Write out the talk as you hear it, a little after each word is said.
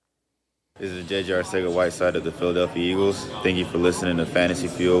This is JJ Arcega-Whiteside of the Philadelphia Eagles. Thank you for listening to Fantasy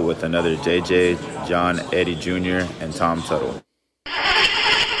Fuel with another JJ, John, Eddie Jr., and Tom Tuttle. I'm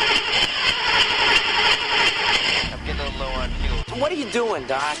getting a little low on fuel. What are you doing,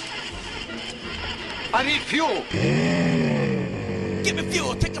 Doc? I need fuel. Give me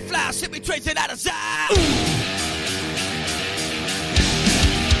fuel, take a fly, send me trace it out of sight.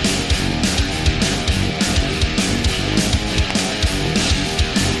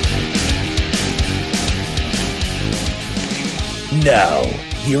 Now,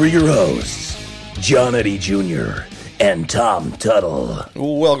 here are your hosts, John Eddie Jr. and Tom Tuttle.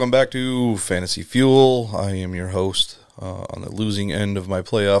 Welcome back to Fantasy Fuel. I am your host on the losing end of my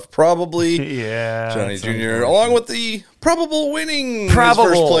playoff, probably. Yeah, Johnny Jr., along with the probable winning his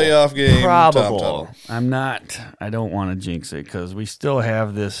first playoff game, Tom Tuttle. I don't want to jinx it because we still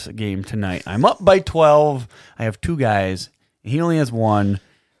have this game tonight. I'm up by 12. I have two guys. He only has one.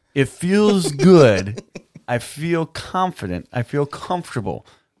 It feels good. I feel confident. I feel comfortable.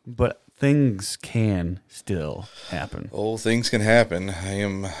 But things can still happen. Oh, things can happen. I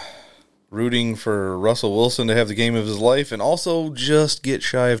am rooting for Russell Wilson to have the game of his life and also just get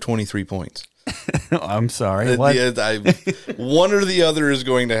shy of 23 points. I'm sorry. What? One or the other is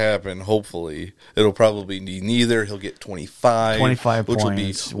going to happen, hopefully. It'll probably be neither. He'll get 25 which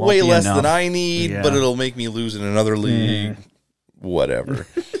points. Will be way less than I need, but it'll make me lose in another league. Whatever.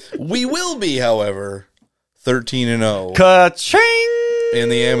 We will be, however, 13-0. Ka-ching! In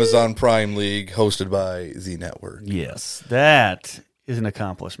the Amazon Prime League, hosted by the network. Yes, that is an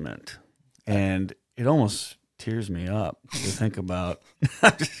accomplishment. And it almost tears me up to think about.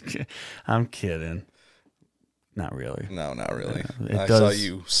 I'm kidding. Not really. No, not really. I does. saw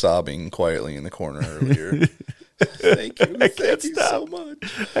you sobbing quietly in the corner earlier. Thank you. Thank you so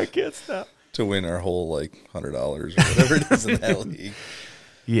much. I can't stop. To win our whole, $100 or whatever it is in that league.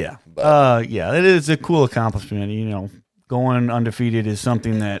 Yeah. It is a cool accomplishment. You know, going undefeated is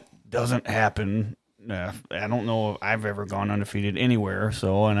something that doesn't happen. I don't know if I've ever gone undefeated anywhere.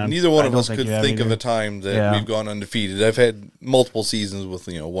 Neither one of us could think of a time that we've gone undefeated. I've had multiple seasons with,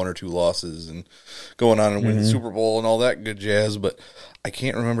 one or two losses and going on and winning the Super Bowl and all that good jazz, but I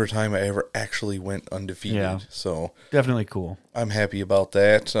can't remember a time I ever actually went undefeated. Yeah. So definitely cool. I'm happy about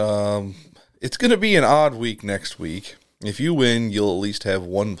that. It's going to be an odd week next week. If you win, you'll at least have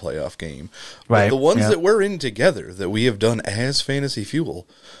one playoff game. Right. But the ones that we're in together, that we have done as Fantasy Fuel,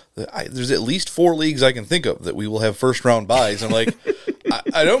 there's at least 4 leagues I can think of that we will have first-round buys. I'm like,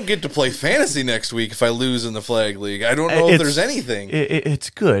 I don't get to play fantasy next week if I lose in the flag league. I don't know if there's anything. It's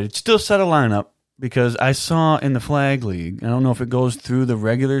good. It's still set a lineup because I saw in the flag league, I don't know if it goes through the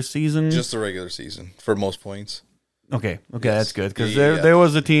regular season. Just the regular season for most points. Okay, yes. That's good because there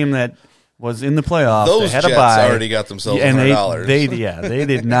was a team that was in the playoffs. Those they had Jets a bye, already got themselves $100. They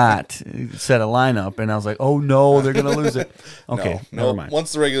did not set a lineup, and I was like, oh no, they're going to lose it. Okay, never mind.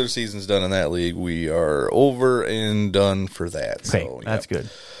 Once the regular season's done in that league, we are over and done for that. Okay, so that's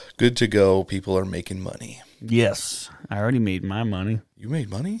good. Good to go. People are making money. Yes, I already made my money. You made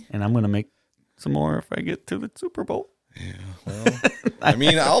money? And I'm going to make some more if I get to the Super Bowl. Yeah, well,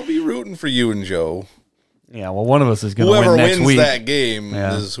 I'll be rooting for you and Joe. Yeah, well, one of us is going to win next week. Whoever wins that game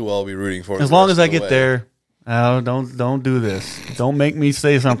is who I'll be rooting for. As long as I get there, don't do this. Don't make me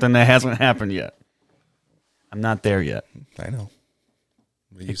say something that hasn't happened yet. I'm not there yet. I know.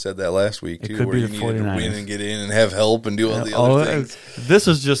 But you said that last week, too, could where be you the needed 49ers. to win and get in and have help and do all the other things. This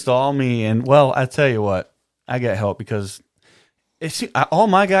is just all me. And, well, I tell you what, I got help because all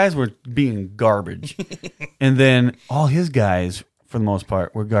my guys were being garbage. And then all his guys, for the most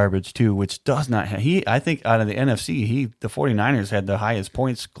part, were garbage too, which does not have, I think out of the NFC, the 49ers had the highest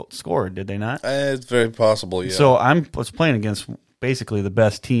points scored, did they not? It's very possible, yeah. So I was playing against basically the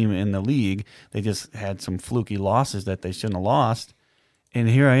best team in the league. They just had some fluky losses that they shouldn't have lost. And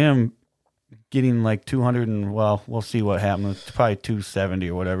here I am getting 200 and, well, we'll see what happens. It's probably 270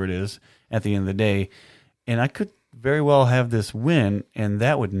 or whatever it is at the end of the day. And I could very well have this win, and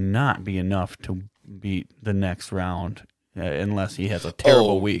that would not be enough to beat the next round. Unless he has a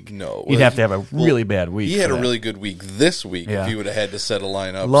terrible week. No. He'd have to have a really bad week. He had a really good week this week if he would have had to set a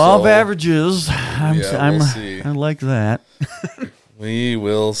lineup. Law of averages. We'll see. I like that. We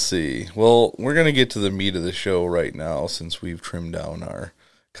will see. Well, we're going to get to the meat of the show right now since we've trimmed down our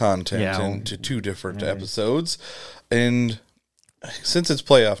content into 2 different episodes. And since it's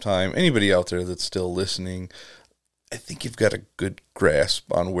playoff time, anybody out there that's still listening, I think you've got a good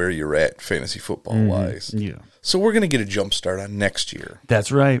grasp on where you're at fantasy football-wise. Yeah. So we're going to get a jump start on next year.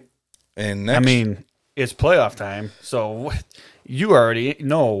 That's right. And it's playoff time, so you already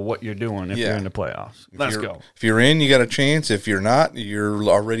know what you're doing if Yeah. you're in the playoffs. Let's If you're- go. If you're in, you got a chance. If you're not, you're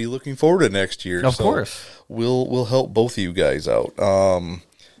already looking forward to next year. Of So course. we'll help both of you guys out.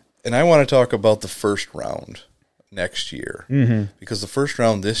 And I want to talk about the first round next year because the first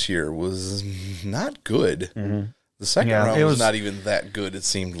round this year was not good. The second Yeah, round it was was- not even that good. It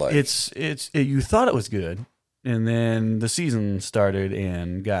seemed like You thought it was good, and then the season started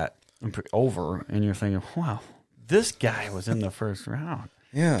and got over, and you're thinking, wow, this guy was in the first round.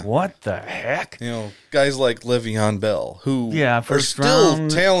 yeah. What the heck? You know, guys like Le'Veon Bell, who are first still round.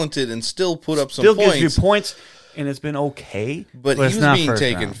 talented and still put up some Still points. gives you points, and it's been okay. But he it's was not being first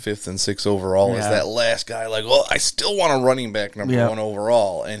taken round. 5th and 6th overall as Yeah. that last guy. Like, well, I still want a running back number Yeah. 1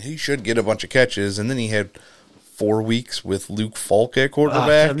 overall, and he should get a bunch of catches. And then he had 4 weeks with Luke Falk at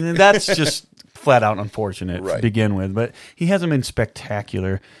quarterback. I mean, that's just flat out unfortunate Right. to begin with. But he hasn't been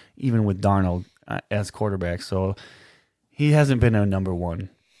spectacular, even with Darnold as quarterback. So he hasn't been a number one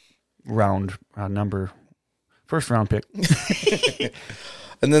first round pick.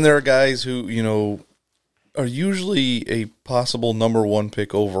 And then there are guys who, you know, are usually a possible number 1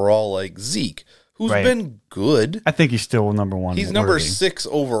 pick overall, like Zeke, who's Right. been good. I think he's still number one. He's number worthy. 6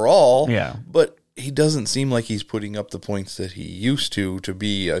 overall. Yeah. But he doesn't seem like he's putting up the points that he used to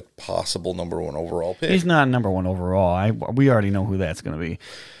be a possible number 1 overall pick. He's not number one overall. We already know who that's going to be,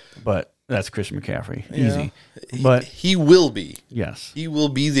 but that's Christian McCaffrey. Easy. But he will be. yes, He will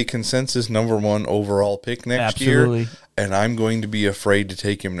be the consensus number 1 overall pick next Absolutely. year. And I'm going to be afraid to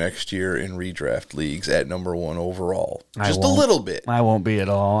take him next year in redraft leagues at number 1 overall. I Just a won't. little bit. I won't be at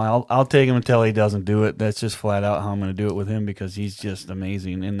all. I'll take him until he doesn't do it. That's just flat out how I'm going to do it with him because he's just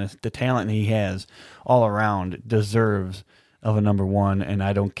amazing. And the talent he has all around deserves of a number 1, and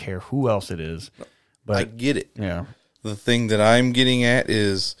I don't care who else it is. I But, get it. yeah. The thing that I'm getting at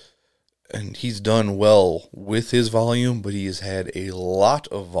is, and he's done well with his volume, but he has had a lot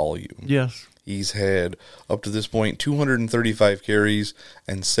of volume. Yes. He's had, up to this point, 235 carries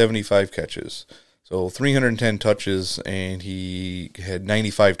and 75 catches. So 310 touches, and he had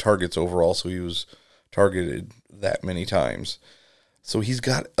 95 targets overall, so he was targeted that many times. So he's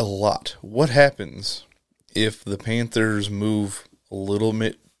got a lot. What happens if the Panthers move a little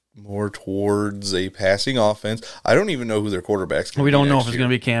bit more towards a passing offense? I don't even know who their quarterback's going to be. We don't know if next it's year. going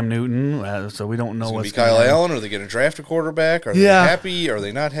to be Cam Newton, so we don't know Is it going what's to be Kyle gonna happen. Allen? Are they going to draft a quarterback? Are Yeah. they happy? Are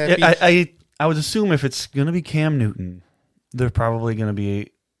they not happy? I would assume if it's going to be Cam Newton, they're probably going to be.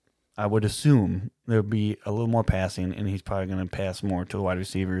 I would assume there'll be a little more passing, and he's probably going to pass more to the wide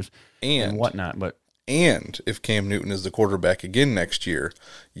receivers and whatnot. But And if Cam Newton is the quarterback again next year,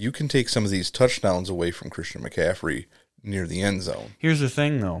 you can take some of these touchdowns away from Christian McCaffrey near the end zone. here's the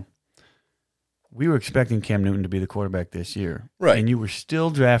thing, though. We were expecting Cam Newton to be the quarterback this year. Right. And you were still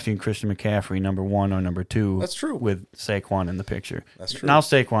drafting Christian McCaffrey number 1 or number 2. That's true. With Saquon in the picture. That's true. Now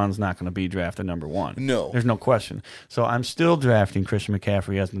Saquon's not going to be drafted number 1. No. There's no question. So I'm still drafting Christian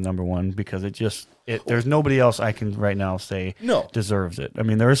McCaffrey as the number 1 because there's nobody else I can right now say No. deserves it. I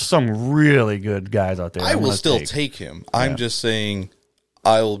mean, there are some really good guys out there. I I'm will gonna still take him. I'm just saying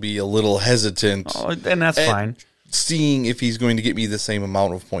I will be a little hesitant Oh, and that's at fine. seeing if he's going to get me the same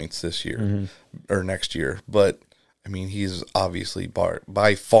amount of points this year Mm-hmm. or next year. But, I mean, he's obviously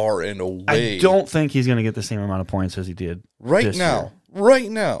by far and away. I don't think he's going to get the same amount of points as he did Right this now,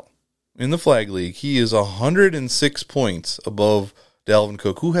 year. in the Flag League, he is 106 points above Dalvin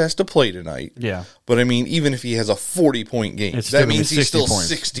Cook, who has to play tonight. Yeah. But, I mean, even if he has a 40-point game, It's still that gonna be means he's 60 still points.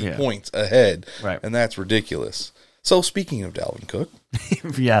 60 Yeah. points ahead. Right. And that's ridiculous. So, speaking of Dalvin Cook,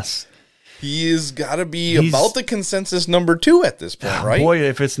 Yes. he has got to be He's- about the consensus number 2 at this point, right? Boy,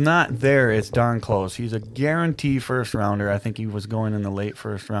 if it's not there, it's darn close. He's a guarantee first rounder. I think he was going in the late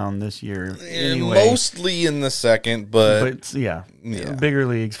first round this year. Anyway. Mostly in the second, but yeah, Yeah. bigger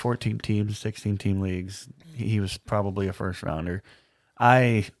leagues, 14 teams, 16 team leagues. He was probably a first rounder.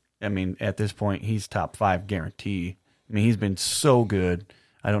 I mean, at this point, he's top 5 guarantee. I mean, he's been so good.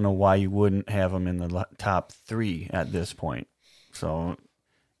 I don't know why you wouldn't have him in the top 3 at this point. So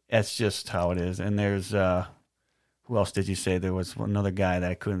that's just how it is. And there's who else did you say? There was another guy that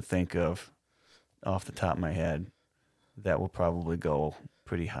I couldn't think of off the top of my head that will probably go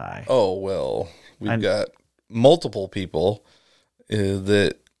pretty high. oh, well, we've got multiple people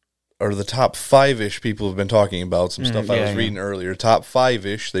that are the top 5-ish people have been talking about some stuff I was reading earlier. Top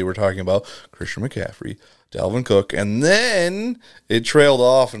 5-ish, they were talking about Christian McCaffrey, Dalvin Cook, and then it trailed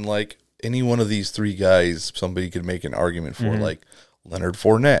off, and like any one of these 3 guys, somebody could make an argument for, like Leonard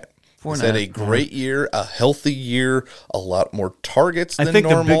Fournette. He's had a great year, a healthy year, a lot more targets than I think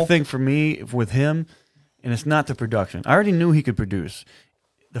normal. the big thing for me with him, and it's not the production. I already knew he could produce.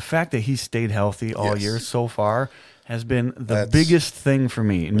 the fact that he stayed healthy all Yes. year so far has been the That's biggest thing for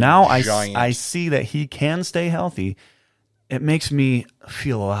me. Now giant. I see that he can stay healthy. It makes me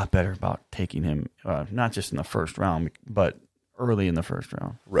feel a lot better about taking him, not just in the first round, but early in the first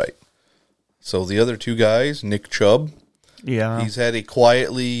round. Right. So the other two guys, Nick Chubb, Yeah, he's had a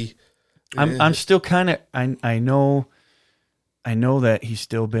quietly. I'm still kind of I know that he's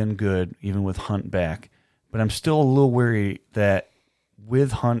still been good even with Hunt back, but I'm still a little worried that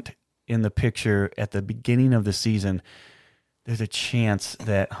with Hunt in the picture at the beginning of the season, there's a chance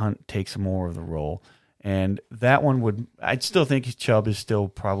that Hunt takes more of the role. And that one I'd still think Chubb is still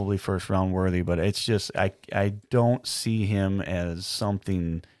probably first round worthy, but it's just, I don't see him as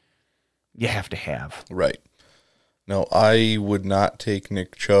something you have to have. Right. No, I would not take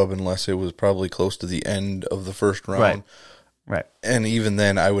Nick Chubb unless it was probably close to the end of the first round. Right. And even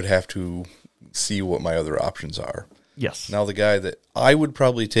then, I would have to see what my other options are. Yes. Now, the guy that I would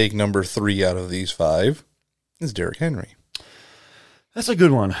probably take number 3 out of these 5 is Derrick Henry. That's a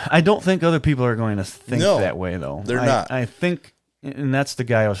good one. I don't think other people are going to think No, that way, though. they're not. I think, and that's the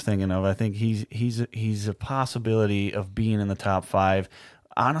guy I was thinking of. I think he's a possibility of being in the top 5.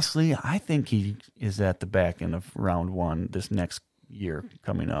 Honestly, I think he is at the back end of round 1 this next year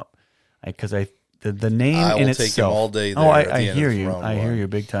coming up. Because the name I in will itself. take him all day there Oh, at the I end hear of you. round I hear 1. you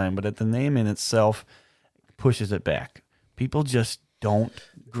big time. But the name in itself pushes it back. People just don't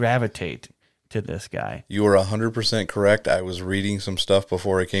gravitate to this guy. You are 100% correct. I was reading some stuff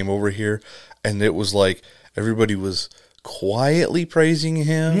before I came over here, and it was like everybody was quietly praising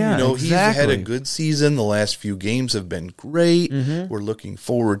him. Yeah, He's had a exactly. good season. The last few games have been great. Mm-hmm. We're looking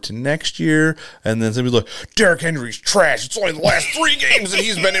forward to next year. And then somebody's like, Derrick Henry's trash. It's only the last 3 games that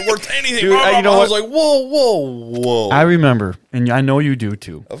he's been worth anything. Dude, Blah, blah, you know blah. I was what? like, whoa. I remember, and I know you do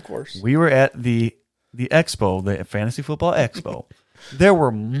too. Of course. We were at the expo, the Fantasy Football Expo. There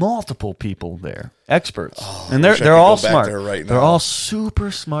were multiple people there, experts, and wish I they're could all go back smart. there right They're now. all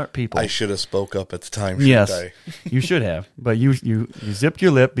super smart people. I should have spoke up at the time, shouldn't yes, I? you should have, but you zipped your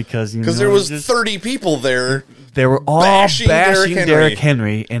lip because Because there was 30 people there. they were all bashing bashing Derrick Derrick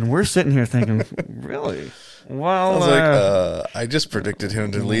Henry, and we're sitting here thinking, really? Well, I was like, I just predicted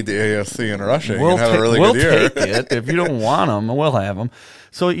him to lead the AFC in rushing we'll and have a really we'll good year. take it. If you don't want him, we'll have him.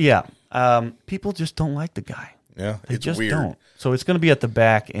 So yeah, people just don't like the guy. Yeah, They it's just weird. don't. So it's going to be at the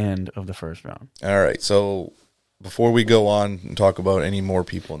back end of the first round. All right, so before we go on and talk about any more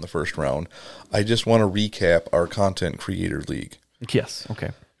people in the first round, I just want to recap our Content Creator League Yes. Okay.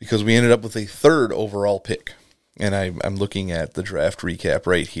 because we ended up with a 3rd overall pick. And I'm looking at the draft recap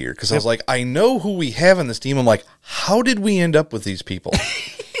right here because I was like, I know who we have in this team. I'm like, how did we end up with these people?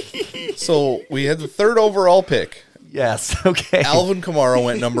 So we had the 3rd overall pick. Yes. Okay. Alvin Kamara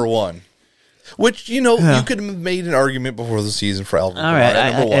went number 1. Which, you could have made an argument before the season for Alvin All Kamara right.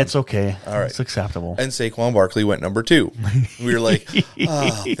 at number 1. It's okay. All right. It's acceptable. And Saquon Barkley went number 2. We were like,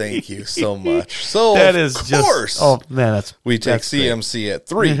 thank you so much. So, that is of just. course, Oh man, we take that's great. CMC at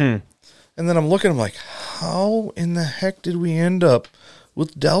 3. And then I'm looking, I'm like, how in the heck did we end up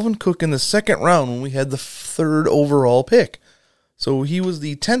with Dalvin Cook in the 2nd round when we had the 3rd overall pick? So he was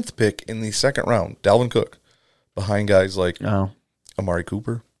the 10th pick in the 2nd round, Dalvin Cook, behind guys like Oh. Amari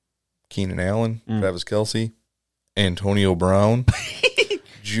Cooper, Keenan Allen, Travis Kelce, Antonio Brown,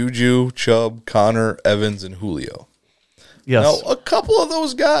 Juju, Chubb, Connor, Evans, and Julio. Yes. Now, a couple of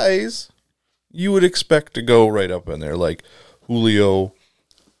those guys you would expect to go right up in there, like Julio,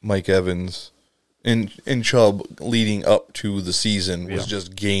 Mike Evans, and Chubb leading up to the season was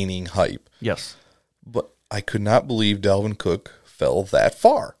just gaining hype. Yes. But I could not believe Dalvin Cook fell that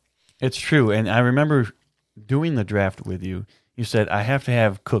far. It's true, and I remember doing the draft with you. You said I have to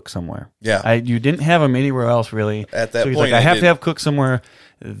have Cook somewhere. Yeah. You didn't have him anywhere else really. At that so he's point, like, I have did. to have Cook somewhere.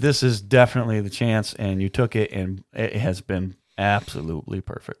 This is definitely the chance, and you took it, and it has been absolutely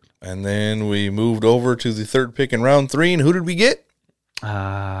perfect. And then we moved over to the 3rd pick in round 3, and who did we get?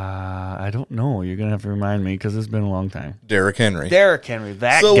 I don't know. You're gonna have to remind me because it's been a long time. Derrick Henry. Derrick Henry,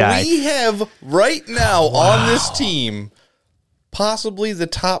 that So guy. we have right now on this team possibly the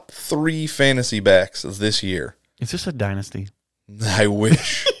top 3 fantasy backs of this year. Is this a dynasty? I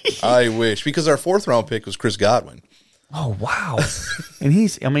wish. I wish. Because our 4th round pick was Chris Godwin. Oh wow! And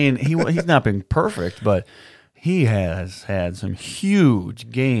he's not been perfect, but he has had some huge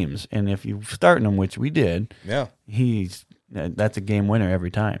games. And if you starting him, which we did, Yeah. that's a game winner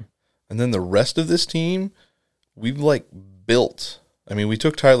every time. And then the rest of this team, we've built. I mean, we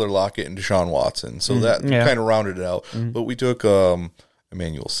took Tyler Lockett and Deshaun Watson, so that yeah. kind of rounded it out. But we took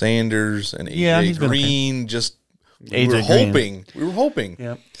Emmanuel Sanders and Yeah, AJ he's been okay. Green. Just we AJ were Green. hoping. We were hoping.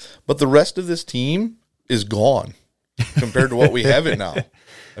 Yep. But the rest of this team is gone compared to what we have it now.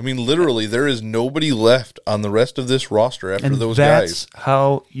 I mean, literally, there is nobody left on the rest of this roster after those guys. That's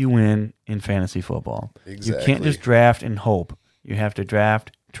how you win in fantasy football. Exactly. You can't just draft and hope. You have to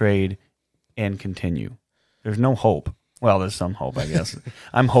draft, trade, and continue. There's no hope. Well, there's some hope, I guess.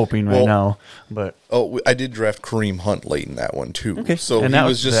 I'm hoping right now, but I did draft Kareem Hunt late in that one too. okay. So and he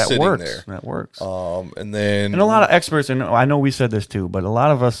was just sitting works. there. That works. And then And a lot of experts, and I know we said this too, but a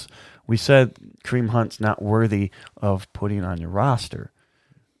lot of us, we said Kareem Hunt's not worthy of putting on your roster.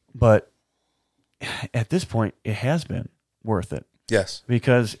 But at this point, it has been worth it. yes,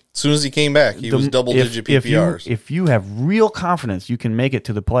 Because as soon as he came back, he was double-digit PPRs. If you have real confidence you can make it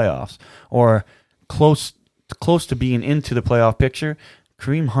to the playoffs or close to being into the playoff picture,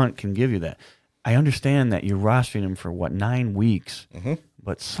 Kareem Hunt can give you that. I understand that you're rostering him for, 9 weeks. Mm-hmm.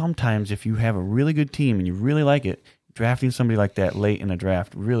 But sometimes if you have a really good team and you really like it, drafting somebody like that late in a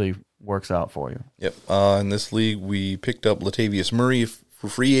draft really works out for you. Yep. In this league, we picked up Latavius Murray for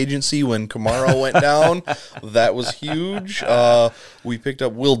free agency when Kamara went down. That was huge. We picked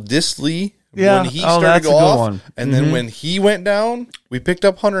up Will Dissly when he started that's a good off. one. And then when he went down, we picked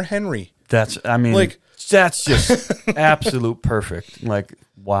up Hunter Henry. That's just absolute perfect. Like,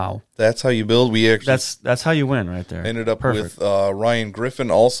 wow. That's how you build. We actually That's how you win right there. ended up perfect. with Ryan Griffin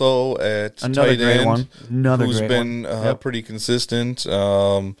also at Another tight great end, one. Another who's great been one. Yep. pretty consistent.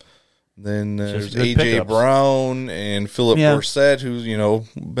 Then there's Just good AJ pickups. Brown and Philip Yeah. Dorsett, who's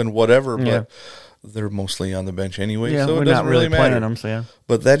been whatever, Yeah. but they're mostly on the bench anyway, Yeah, so we're it doesn't not really matter. playing them, so yeah.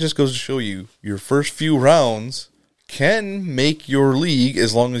 But that just goes to show you your first few rounds can make your league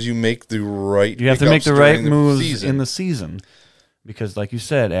as long as you make the right. You have to make pickups the right during moves season. in the season. Because like you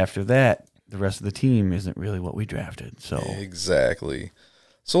said, after that, the rest of the team isn't really what we drafted. So Exactly.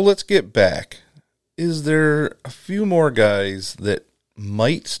 So let's get back. Is there a few more guys that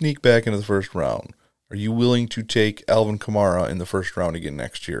might sneak back into the first round? Are you willing to take Alvin Kamara in the first round again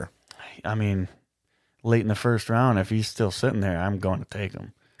next year? I mean, late in the first round, if he's still sitting there, I'm going to take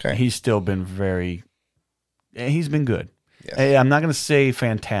him. Okay. He's still been he's been good. Yes. Hey, I'm not going to say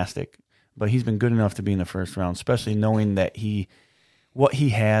fantastic, but he's been good enough to be in the first round, especially knowing that what he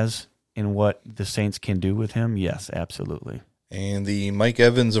has and what the Saints can do with him. Yes, absolutely. And the Mike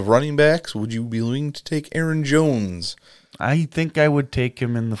Evans of running backs, would you be willing to take Aaron Jones? I think I would take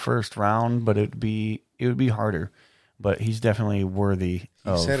him in the first round, but it would be harder. But he's definitely worthy.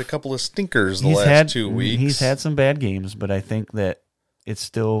 He's had a couple of stinkers the He's last had 2 weeks. He's had some bad games, but I think that it's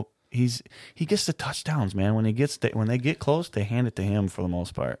still he gets the touchdowns, man. When they get close, they hand it to him for the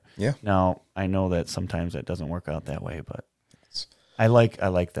most part. Yeah. Now I know that sometimes that doesn't work out that way, but I like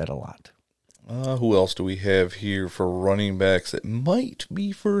that a lot. Who else do we have here for running backs that might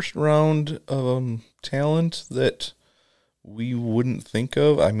be first round talent that we wouldn't think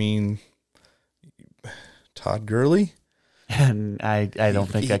of? I mean, Todd Gurley. And I don't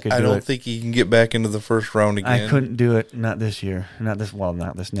think I could do it. I don't think he can get back into the first round again. I couldn't do it. Not this year. Not this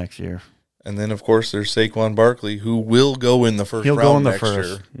next year. And then, of course, there's Saquon Barkley, who will go in the first He'll round go in the next first,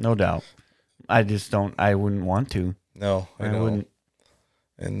 year. no doubt. I just don't. I wouldn't want to. No, I know. wouldn't.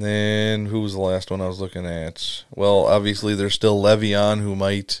 And then, who was the last one I was looking at? Well, obviously, there's still Le'Veon, who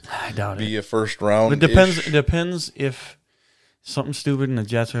might I doubt be it. a first round. It depends. It depends if something stupid and the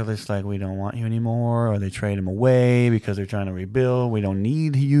Jets are just like, we don't want you anymore, or they trade him away because they're trying to rebuild. We don't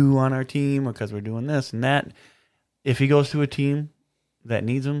need you on our team because we're doing this and that. If he goes to a team that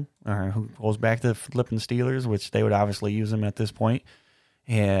needs him, or who goes back to the flipping Steelers, which they would obviously use him at this point,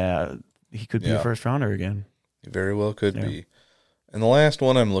 yeah, he could be a first rounder again. He very well could be. And the last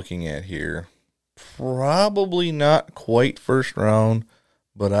one I'm looking at here, probably not quite first round,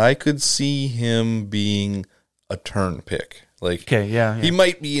 but I could see him being a turn pick. Like, he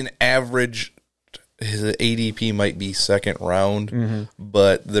might be an average. His ADP might be second round,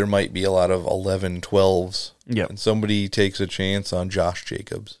 but there might be a lot of 11, 12s. Yep. And somebody takes a chance on Josh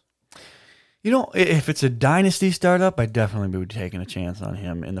Jacobs. You know, if it's a dynasty startup, I definitely would be taking a chance on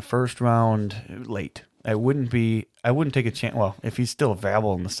him in the first round late. I wouldn't take a chance. Well, if he's still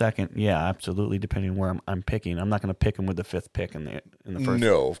available in the second, yeah, absolutely. Depending on where I'm picking, I'm not going to pick him with the 5th pick in the first.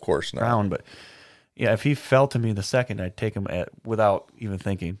 No, of course not. Round. But yeah, if he fell to me the second, I'd take him without even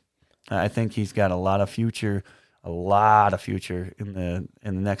thinking. I think he's got a lot of future in the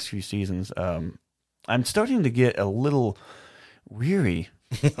next few seasons. I'm starting to get a little weary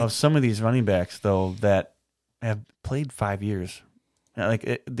of some of these running backs, though, that have played 5 years. Like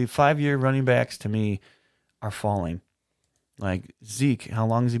the 5-year running backs to me are falling. Like Zeke, how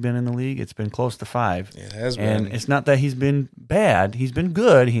long has he been in the league? It's been close to 5. It has and been. it's not that he's been bad. He's been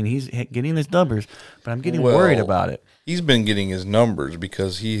good, and he's getting his numbers, but I'm getting worried about it. He's been getting his numbers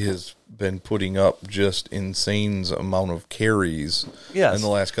because he has been putting up just insane amount of carries in the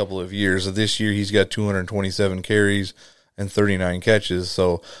last couple of years. This year he's got 227 carries and 39 catches,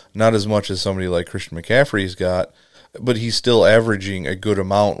 so not as much as somebody like Christian McCaffrey's got, but he's still averaging a good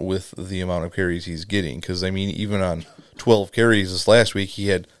amount with the amount of carries he's getting. Because, I mean, even on 12 carries this last week, he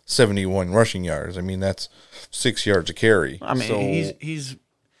had 71 rushing yards. I mean, that's 6 yards a carry. I mean, he's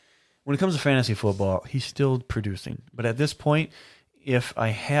when it comes to fantasy football, he's still producing. But at this point, if I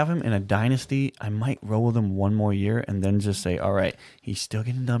have him in a dynasty, I might roll with him one more year and then just say, all right, he's still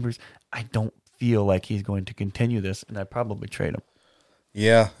getting numbers. I don't feel like he's going to continue this, and I'd probably trade him.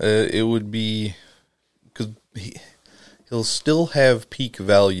 Yeah, it would be because he'll still have peak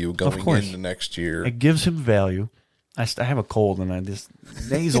value going into next year. It gives him value. I have a cold and this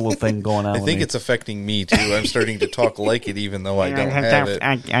nasal thing going on. I think it's affecting me too. I'm starting to talk like it, even though I don't have it.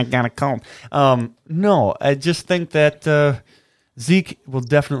 I got a cold. No, I just think that Zeke will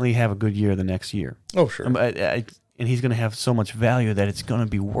definitely have a good year the next year. Oh, sure. And he's going to have so much value that it's going to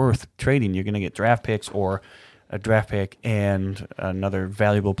be worth trading. You're going to get draft picks or a draft pick and another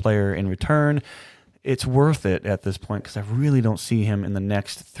valuable player in return. It's worth it at this point because I really don't see him in the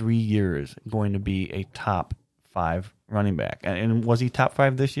next 3 years going to be a top 5 running back. And was he top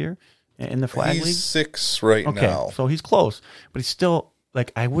 5 this year in the flag league? He's 6 right now. Okay, so he's close, but he's still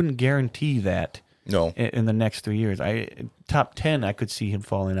like I wouldn't guarantee that. No, in the next 3 years, top 10 I could see him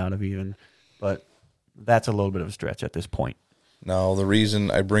falling out of even, but that's a little bit of a stretch at this point. Now the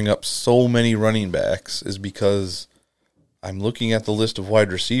reason I bring up so many running backs is because I'm looking at the list of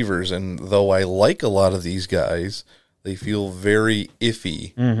wide receivers, and though I like a lot of these guys, they feel very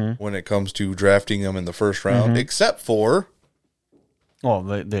iffy when it comes to drafting them in the first round, except for... Oh,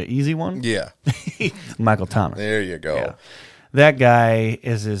 the easy one? Yeah. Michael Thomas. There you go. Yeah. That guy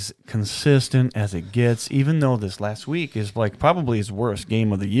is as consistent as it gets, even though this last week is like probably his worst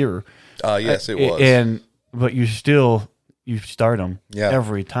game of the year. Yes, it was. But you start him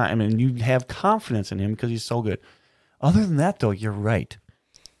every time, and you have confidence in him because he's so good. Other than that, though, you're right.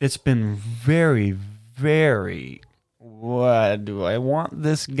 It's been very, very... What do I want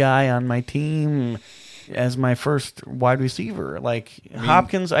this guy on my team as my first wide receiver? Like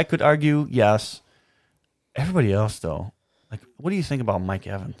Hopkins, I could argue, yes. Everybody else, though, like, what do you think about Mike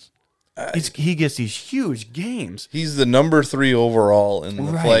Evans? He gets these huge games. He's the number 3 overall in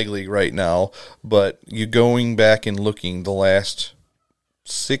the flag league right now. But you going back and looking the last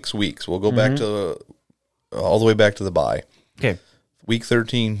 6 weeks, we'll go back to all the way back to the bye. Okay, week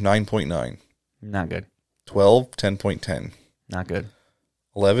 13, 9.9. Not good. 12, 10.10. Not good.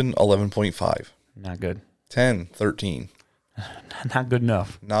 11, 11.5. Not good. 10, 13. Not good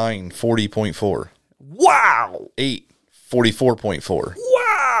enough. 9, 40.4. Wow. 8, 44.4.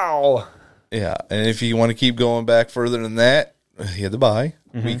 Wow. Yeah, and if you want to keep going back further than that, he had the bye.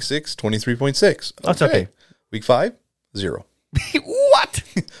 Week 6, 23.6. That's okay. Week 5, 0. What?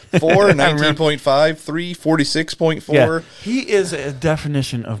 4, 19.5. 3, 46.4. Yeah. He is a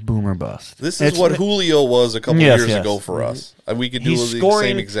definition of boomer bust. This is what Julio was a couple years ago for us. We could do the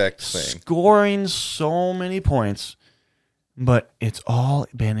same exact thing. Scoring so many points, but it's all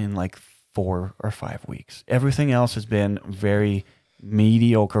been in like 4 or 5 weeks. Everything else has been very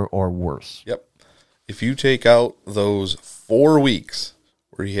mediocre or worse. Yep. If you take out those 4 weeks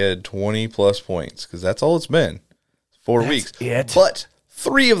where he had 20-plus points, because that's all it's been. 4 weeks. But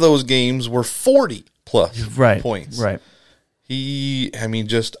 3 of those games were 40-plus points. Right.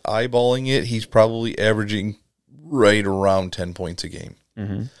 Just eyeballing it, he's probably averaging right around 10 points a game.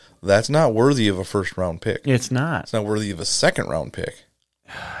 Mm-hmm. That's not worthy of a first-round pick. It's not. It's not worthy of a second-round pick.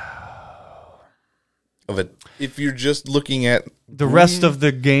 If you're just looking at the rest of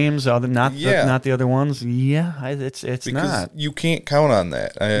the games, not the other ones, it's because not. You can't count on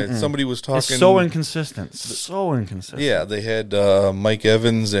that. Somebody was talking. It's so inconsistent. So inconsistent. Yeah, they had Mike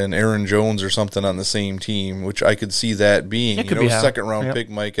Evans and Aaron Jones or something on the same team, which I could see that being. Second round pick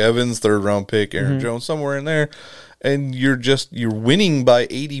Mike Evans, third round pick Aaron Jones, somewhere in there. And you're winning by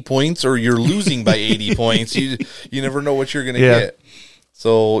 80 points or you're losing by 80 points. You never know what you're going to get.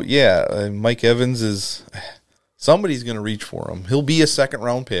 So, Mike Evans is – somebody's going to reach for him. He'll be a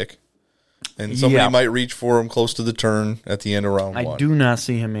second-round pick, and somebody might reach for him close to the turn at the end of round 1. I do not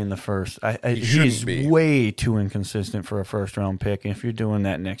see him in the first. He's way too inconsistent for a first-round pick. And if you're doing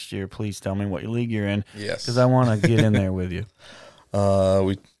that next year, please tell me what league you're in. Yes. Because I want to get in there with you.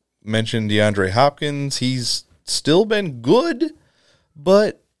 We mentioned DeAndre Hopkins. He's still been good,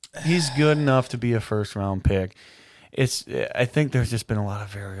 but – he's good enough to be a first-round pick. I think there's just been a lot of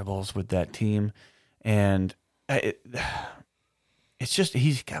variables with that team, and it's just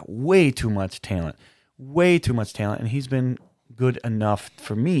he's got way too much talent, and he's been good enough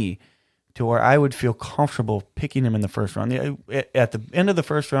for me to where I would feel comfortable picking him in the first round. At the end of the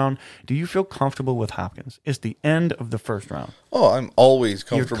first round, do you feel comfortable with Hopkins? It's the end of the first round. Oh, I'm always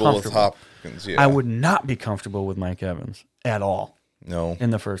comfortable with Hopkins. Yeah. I would not be comfortable with Mike Evans at all. No. In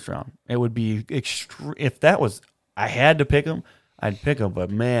the first round. It would be if that was I had to pick him, I'd pick him,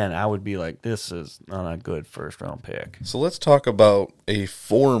 but man, I would be like, this is not a good first round pick. So let's talk about a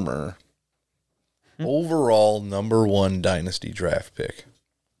former overall number 1 dynasty draft pick.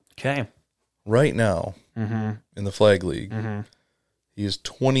 Okay. Right now, in the Flag League, he is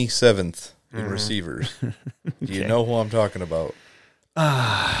 27th in receivers. Do you know who I'm talking about?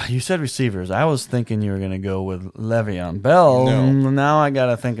 You said receivers. I was thinking you were going to go with Le'Veon Bell. No. Now I got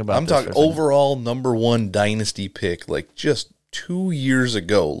to think about I'm talking overall number 1 dynasty pick, like just 2 years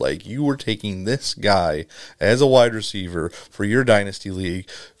ago. Like you were taking this guy as a wide receiver for your dynasty league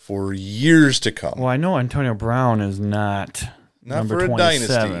for years to come. Well, I know Antonio Brown is not number for a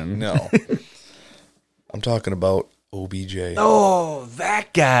 27. dynasty. No. I'm talking about OBJ. Oh,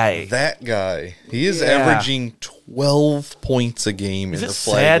 that guy. That guy. He is averaging 12 points a game in the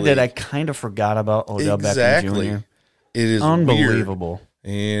Flag sad League. that I kind of forgot about Odell Exactly. Beckham Jr.? It is unbelievable.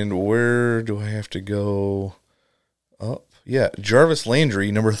 Weird. And where do I have to go? Up. Yeah, Jarvis Landry,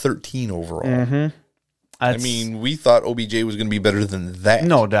 number 13 overall. I mean, we thought OBJ was going to be better than that.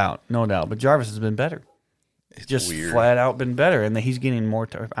 No doubt. But Jarvis has been better. It's just weird. flat out been better, and he's getting more.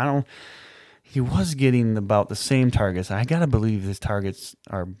 He was getting about the same targets. I gotta believe his targets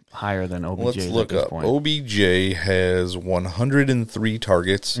are higher than OBJ. Let's look at this up. point. OBJ has 103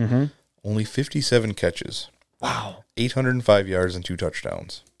 targets, only 57 catches. Wow, 805 yards and 2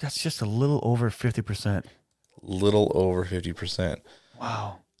 touchdowns. That's just a little over 50%. Little over 50%.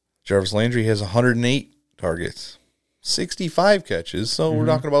 Wow. Jarvis Landry has 108 targets, 65 catches. So we're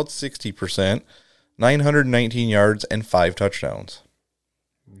talking about 60%. 919 yards and 5 touchdowns.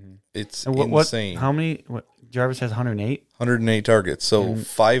 It's insane. How many? Jarvis has 108? 108 targets. So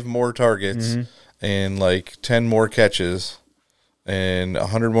 5 more targets and like 10 more catches and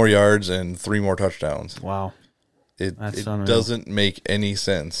 100 more yards and 3 more touchdowns. Wow. It doesn't make any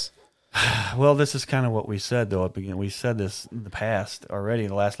sense. Well, this is kind of what we said, though. At the beginning, we said this in the past already.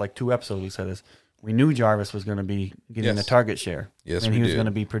 The last 2 episodes, we said this. We knew Jarvis was going to be getting the target share. Yes, and we he was did. going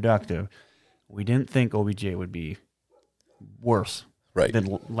to be productive. We didn't think OBJ would be worse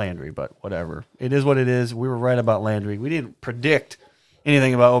than Landry, but whatever. It is what it is. We were right about Landry. We didn't predict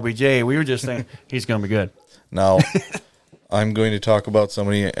anything about OBJ. We were just saying he's going to be good. Now, I'm going to talk about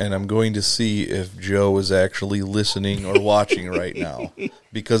somebody, and I'm going to see if Joe is actually listening or watching right now,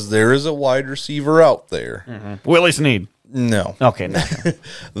 because there is a wide receiver out there. Willie Snead. No. Okay, no.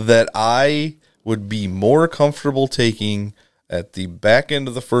 That I would be more comfortable taking at the back end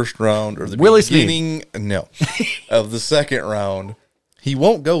of the first round or the Willie beginning of the second round. He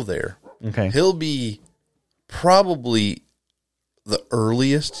won't go there. Okay. He'll be probably the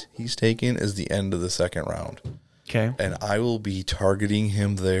earliest he's taken is the end of the second round. Okay. And I will be targeting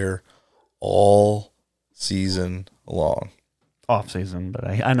him there all season long. Off season, but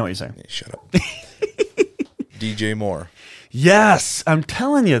I know what you're saying. Hey, shut up. DJ Moore. Yes, I'm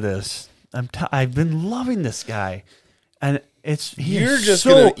telling you this. I've been loving this guy, and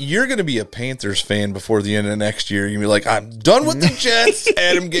you're gonna be a Panthers fan before the end of next year. You're gonna be like, I'm done with the Jets.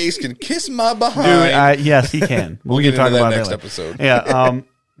 Adam Gase can kiss my behind. Dude, yes, he can. We'll We get can into talk that about next it episode. Yeah,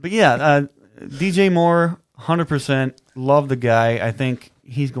 but yeah, DJ Moore, 100%. Love the guy. I think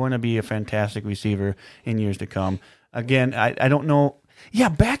he's going to be a fantastic receiver in years to come. Again, I don't know. Yeah,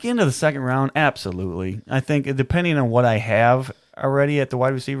 back into the second round, absolutely. I think depending on what I have already at the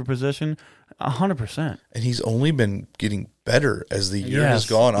wide receiver position, 100%. And he's only been getting better as the year has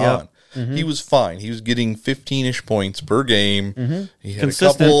gone on. He was fine. He was getting 15-ish points per game. He had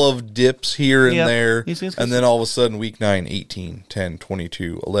Consistent. a couple of dips here and there. He's And then all of a sudden, week 9, 18, 10,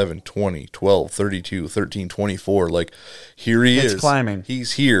 22, 11, 20, 12, 32, 13, 24. Like, here he is. Climbing.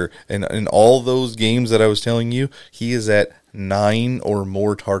 He's here. And in all those games that I was telling you, he is at 9 or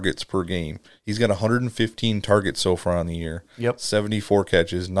more targets per game. He's got 115 targets so far on the year. Yep. 74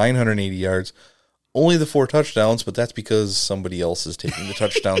 catches, 980 yards. Only the 4 touchdowns, but that's because somebody else is taking the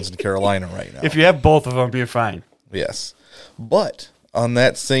touchdowns in Carolina right now. If you have both of them, you're fine. Yes. But on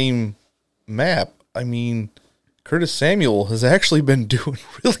that same map, I mean, Curtis Samuel has actually been doing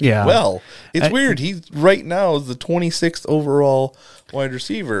really well. It's weird. He right now is the 26th overall wide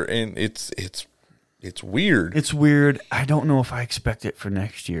receiver, and it's weird. It's weird. I don't know if I expect it for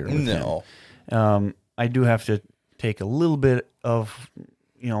next year. No. I do have to take a little bit of,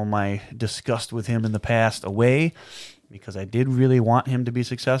 my disgust with him in the past away, because I did really want him to be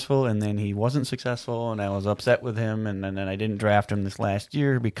successful, and then he wasn't successful, and I was upset with him, and then I didn't draft him this last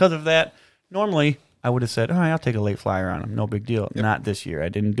year because of that. Normally, I would have said, all right, I'll take a late flyer on him. No big deal. Yep. Not this year. I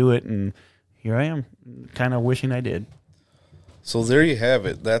didn't do it, and here I am, kind of wishing I did. So there you have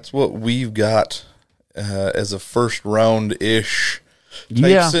it. That's what we've got as a first round-ish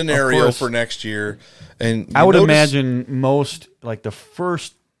type scenario for next year. And I would imagine most, like the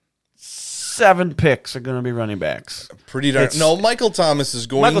first 7 picks are going to be running backs. Pretty darn. No, Michael Thomas is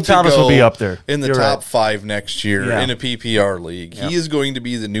going Michael to Thomas go will be up there in the top 5 next year in a PPR league. Yep. He is going to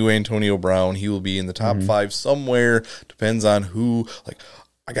be the new Antonio Brown. He will be in the top 5 somewhere. Depends on who. Like,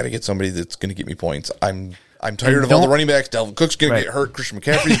 I got to get somebody that's going to get me points. I'm tired of all the running backs. Dalvin Cook's going to get hurt. Christian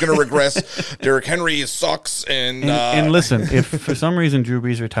McCaffrey's going to regress. Derrick Henry sucks. And listen, if for some reason Drew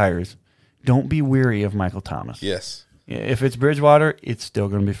Brees retires, don't be weary of Michael Thomas. Yes. If it's Bridgewater, it's still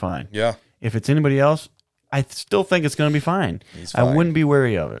going to be fine. Yeah. If it's anybody else, I still think it's going to be fine. I wouldn't be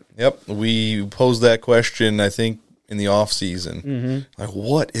wary of it. Yep. We posed that question, I think, in the offseason. Like,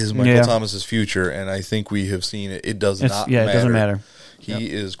 what is Michael Thomas's future? And I think we have seen it. It does not matter. It doesn't matter.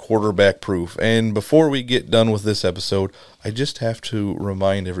 He is quarterback proof. And before we get done with this episode, I just have to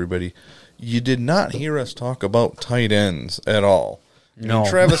remind everybody, you did not hear us talk about tight ends at all. No.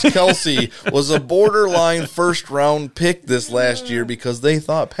 Travis Kelce was a borderline first-round pick this last year because they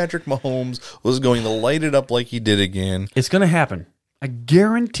thought Patrick Mahomes was going to light it up like he did again. It's going to happen. I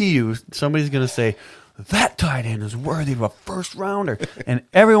guarantee you somebody's going to say, that tight end is worthy of a first-rounder. And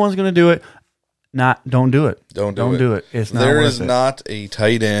everyone's going to do it. Don't do it. Don't do it. It's not There worth is it. Not a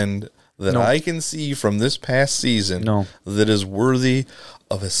tight end that I can see from this past season that is worthy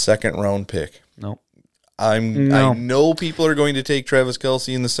of a second-round pick. No. I know people are going to take Travis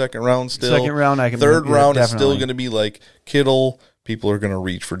Kelce in the second round still. Second round, I can. Third round is still going to be like Kittle. People are going to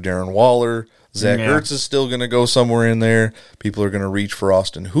reach for Darren Waller. Zach Ertz is still going to go somewhere in there. People are going to reach for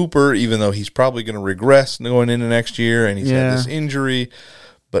Austin Hooper, even though he's probably going to regress going into next year, and he's had this injury.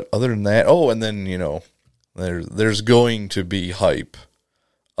 But other than that, and then, there's going to be hype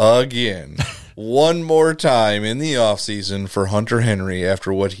again. One more time in the offseason for Hunter Henry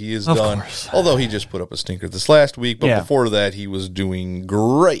after what he has done. Course. Although he just put up a stinker this last week, but before that he was doing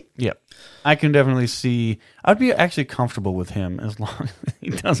great. Yep. I can definitely see. I'd be actually comfortable with him as long as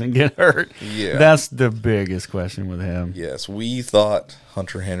he doesn't get hurt. Yeah. That's the biggest question with him. Yes, we thought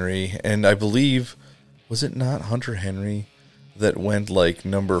Hunter Henry, and I believe, was it not Hunter Henry that went like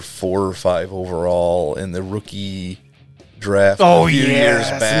number 4 or 5 overall in the rookie draft a few years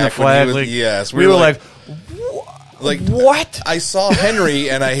back? In the flag league. Yes. We were like, what? I saw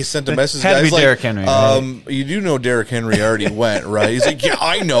Henry and I sent a message. Had to be like, Derrick Henry. Right? You do know Derrick Henry already went, right? He's like, yeah,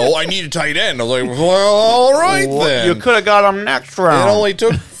 I know. I need a tight end. I was like, well, all right then. You could have got him next round. It only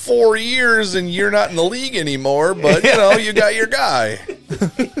took 4 years and you're not in the league anymore, but, you got your guy.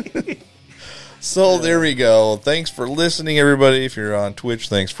 So there we go. Thanks for listening, everybody. If you're on Twitch,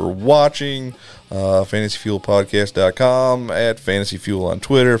 thanks for watching. FantasyFuelPodcast.com, at FantasyFuel on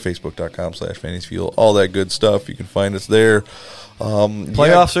Twitter, Facebook.com/FantasyFuel, all that good stuff. You can find us there.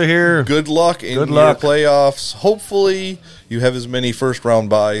 Playoffs are here. Good luck in your playoffs. Hopefully you have as many first-round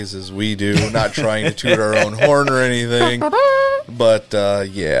buys as we do. Not trying to toot our own horn or anything. But,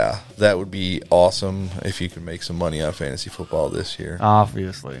 that would be awesome if you could make some money on fantasy football this year.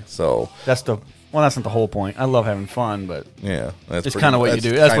 Obviously. So that's not the whole point. I love having fun, but that's kind of what you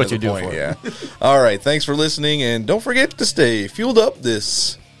do. That's what you do point, for it. Yeah. All right. Thanks for listening, and don't forget to stay fueled up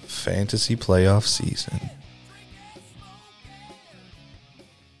this fantasy playoff season.